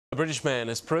A British man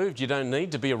has proved you don't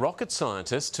need to be a rocket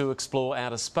scientist to explore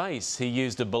outer space. He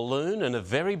used a balloon and a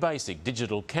very basic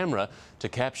digital camera to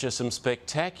capture some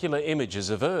spectacular images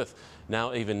of Earth.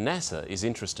 Now even NASA is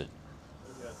interested.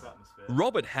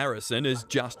 Robert Harrison is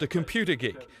just a computer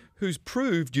geek who's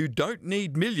proved you don't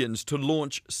need millions to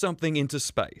launch something into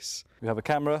space. We have a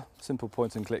camera, simple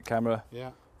point and click camera.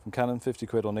 From Canon, 50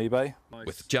 quid on eBay.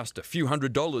 With just a few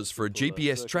 $100s for a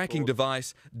GPS tracking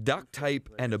device, duct tape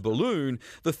and a balloon,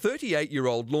 the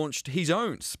 38-year-old launched his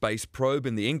own space probe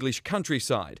in the English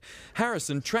countryside.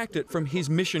 Harrison tracked it from his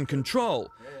mission control,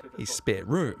 his spare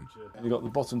room. You've got the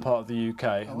bottom part of the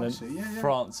UK, and then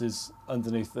France is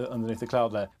underneath the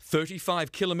cloud layer.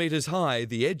 35 kilometres high,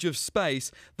 the edge of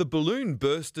space, the balloon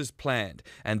burst as planned,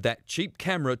 and that cheap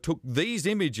camera took these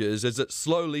images as it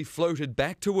slowly floated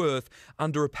back to Earth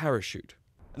under a parachute.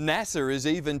 NASA is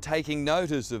even taking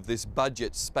notice of this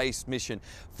budget space mission.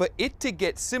 For it to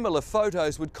get similar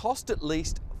photos would cost at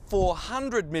least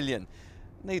 $400 million.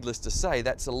 Needless to say,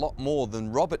 that's a lot more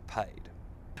than Robert paid.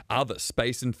 Other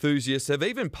space enthusiasts have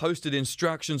even posted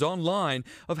instructions online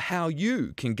of how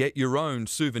you can get your own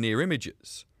souvenir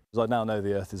images. I now know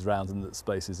the Earth is round and that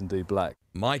space is indeed black.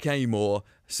 Mike Amor,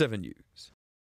 7 News.